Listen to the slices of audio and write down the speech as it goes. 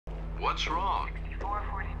What's wrong?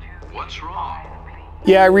 What's wrong?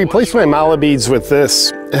 Yeah, I replaced my mala beads with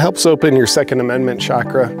this. It helps open your Second Amendment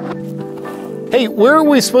chakra. Hey, where are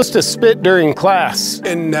we supposed to spit during class?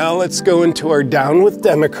 And now let's go into our Down with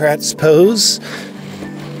Democrats pose.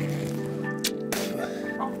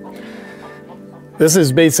 This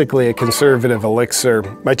is basically a conservative elixir.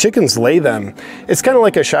 My chickens lay them. It's kind of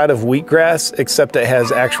like a shot of wheatgrass, except it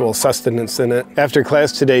has actual sustenance in it. After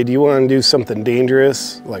class today, do you want to do something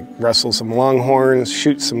dangerous? Like wrestle some longhorns,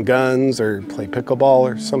 shoot some guns, or play pickleball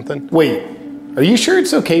or something? Wait, are you sure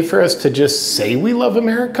it's okay for us to just say we love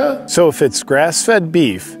America? So if it's grass-fed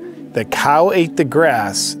beef, the cow ate the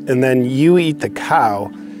grass, and then you eat the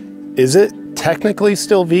cow, is it technically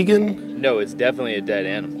still vegan? No, it's definitely a dead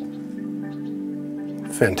animal.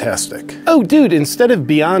 Fantastic. Oh, dude, instead of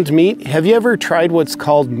Beyond Meat, have you ever tried what's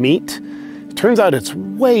called meat? It turns out it's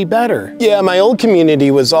way better. Yeah, my old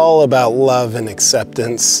community was all about love and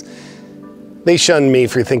acceptance. They shunned me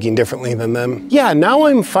for thinking differently than them. Yeah, now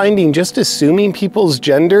I'm finding just assuming people's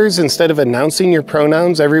genders instead of announcing your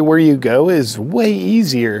pronouns everywhere you go is way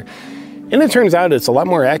easier. And it turns out it's a lot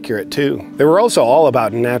more accurate too. They were also all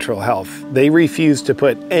about natural health. They refused to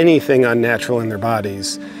put anything unnatural in their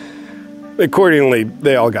bodies. Accordingly,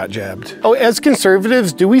 they all got jabbed. Oh, as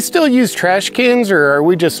conservatives, do we still use trash cans or are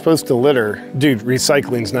we just supposed to litter? Dude,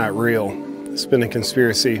 recycling's not real. It's been a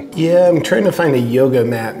conspiracy. Yeah, I'm trying to find a yoga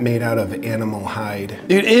mat made out of animal hide.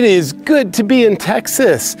 Dude, it is good to be in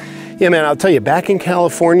Texas. Yeah, man, I'll tell you, back in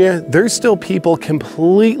California, there's still people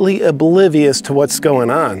completely oblivious to what's going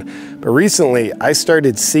on. But recently, I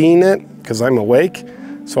started seeing it because I'm awake,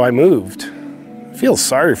 so I moved. I feel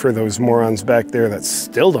sorry for those morons back there that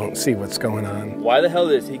still don't see what's going on. Why the hell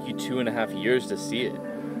did it take you 2.5 years to see it?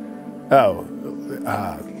 Oh,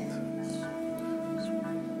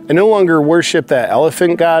 I no longer worship that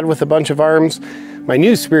elephant god with a bunch of arms. My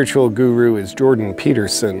new spiritual guru is Jordan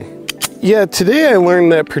Peterson. Yeah, today I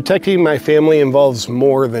learned that protecting my family involves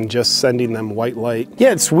more than just sending them white light.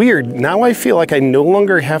 Yeah, it's weird. Now I feel like I no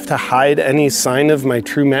longer have to hide any sign of my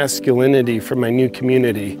true masculinity from my new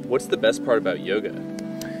community. What's the best part about yoga?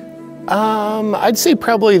 I'd say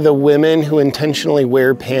probably the women who intentionally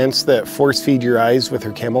wear pants that force feed your eyes with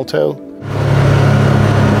her camel toe.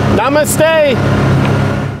 Namaste!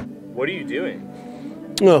 What are you doing?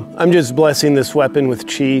 Oh, I'm just blessing this weapon with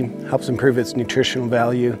chi. Helps improve its nutritional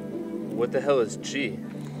value. What the hell is chi?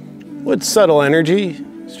 Well, it's subtle energy.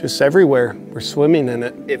 It's just everywhere. We're swimming in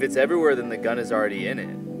it. If it's everywhere, then the gun is already in it.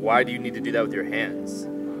 Why do you need to do that with your hands?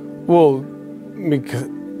 Well, because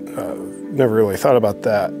never really thought about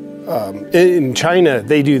that. In China,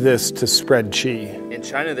 they do this to spread chi. In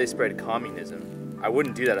China, they spread communism. I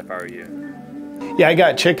wouldn't do that if I were you. Yeah, I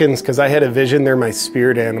got chickens because I had a vision they're my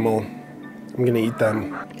spirit animal. I'm gonna eat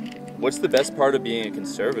them. What's the best part of being a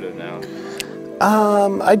conservative now?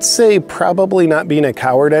 I'd say probably not being a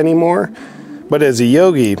coward anymore, but as a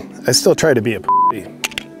yogi, I still try to be a p***y.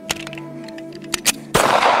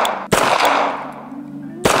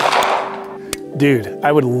 Dude,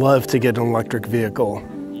 I would love to get an electric vehicle.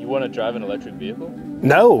 You want to drive an electric vehicle?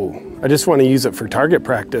 No, I just want to use it for target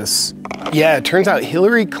practice. Yeah, it turns out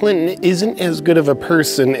Hillary Clinton isn't as good of a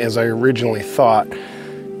person as I originally thought.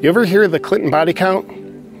 You ever hear of the Clinton body count?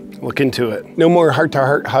 Look into it. No more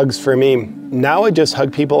heart-to-heart hugs for me. Now I just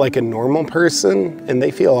hug people like a normal person and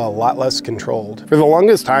they feel a lot less controlled. For the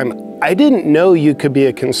longest time, I didn't know you could be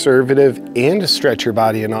a conservative and stretch your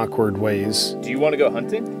body in awkward ways. Do you want to go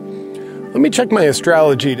hunting? Let me check my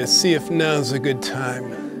astrology to see if now's a good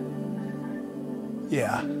time.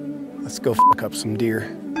 Yeah, let's go fuck up some deer.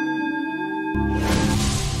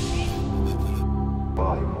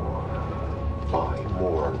 Buy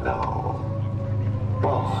more now.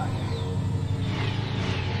 Buy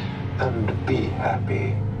and be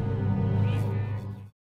happy.